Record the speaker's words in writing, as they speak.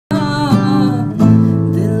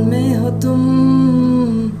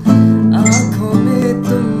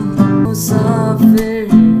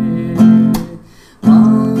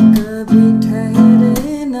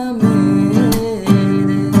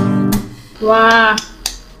Wow.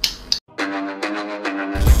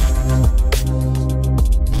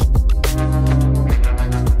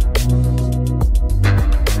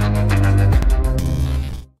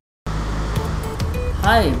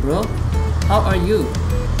 Hi bro, how are you?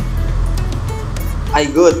 I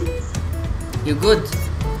good. You good?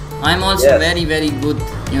 I'm also Yes. very good,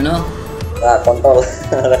 you know? Kontol.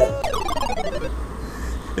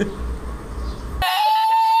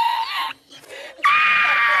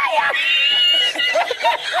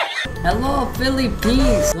 Hello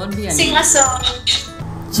Philippines! Don't be Sing a song.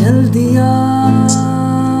 चल दिया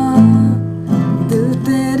दिल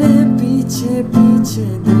तेरे पीछे पीछे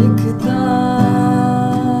देखता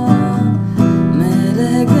मैं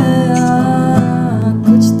रह गया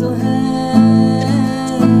कुछ तो है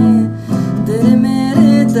तेरे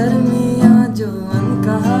मेरे दरमिया जो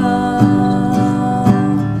अनकहा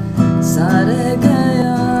सा रह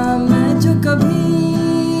गया मैं जो कभी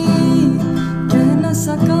कह न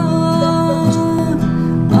सका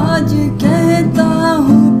आज कहता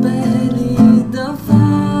हूँ पहली दफा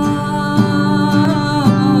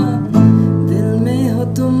दिल में हो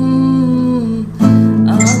तुम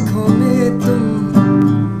आँखों में तुम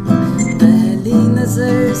पहली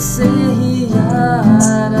नजर से ही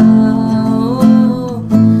यारा ओ,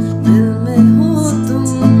 दिल में हो तुम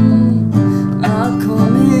आँखों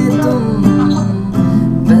में तुम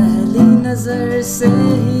पहली नजर से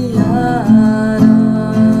ही यारा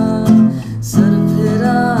सर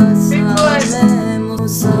फिरा सा मैं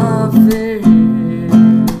मुसाफिर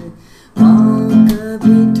पाँव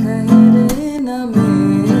कभी ठहरे न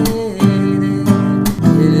मेरे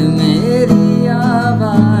फिर मेरी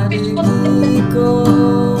आवारगी को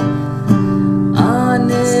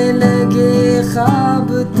आने लगे ख्वाब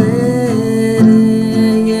तेरे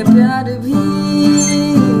ये प्यार भी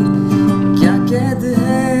क्या कैद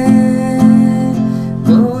है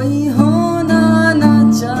कोई होना ना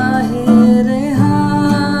चाहे रेहा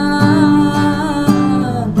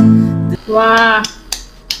Wow.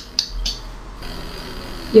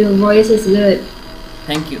 Your voice is good.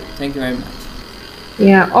 Thank you very much.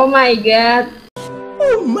 Yeah. Oh my god.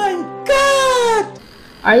 Oh my god!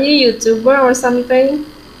 Are you YouTuber or something?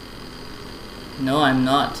 No, I'm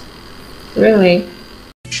not. Really?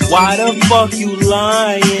 Why the fuck you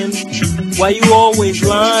lying? Why you always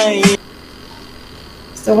lying?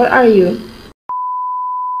 So what are you?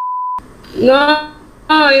 No,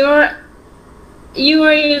 you are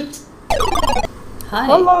Hi.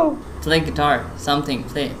 Hello. Play guitar. Something.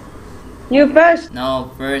 Play. You first.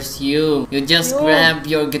 No, first you. You just You. grab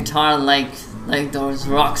your guitar like those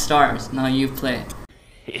rock stars. Now you play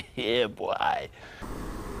Yeah, boy.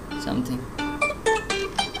 something.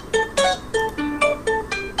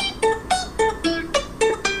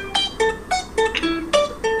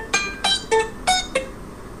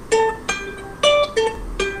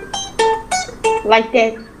 Like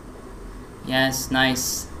that. Yes,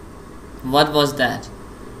 nice. What was that?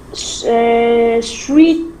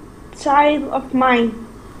 Sweet side of mine.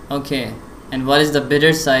 Okay. And what is the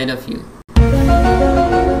bitter side of you?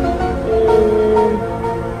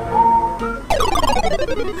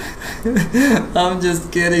 I'm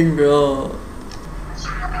just kidding, bro.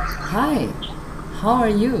 Hi. How are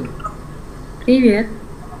you? Привет.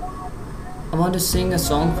 I want to sing a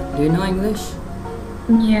song. Do you know English?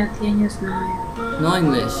 Нет, я не знаю. No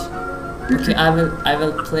English. Okay, I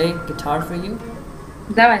will play guitar for you.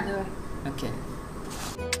 Давай. Okay.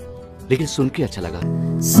 लेकिन सुन के अच्छा लगा.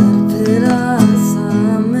 Sir फिरा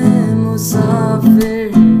सा मैं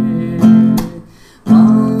मुसाफिर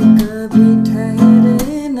पाँव कभी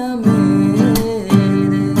ठहरे न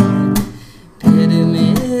मेरे फिर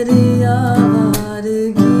मेरी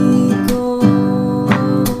आवारगी को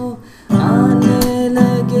आने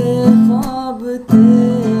लगे ख्वाब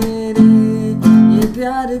तेरे ये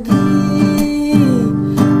प्यार भी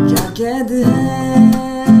क्या कैद है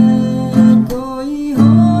कोई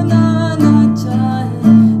होना ना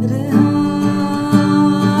चाहे रेहा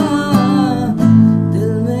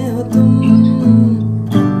दिल में हो तुम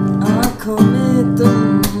आँखों में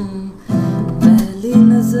तुम पहली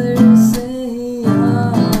नजर से ही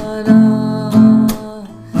यारा.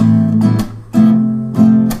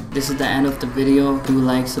 This is the end of the video. Do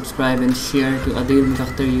like, subscribe and share to Adil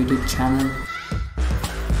Mukhtar YouTube channel.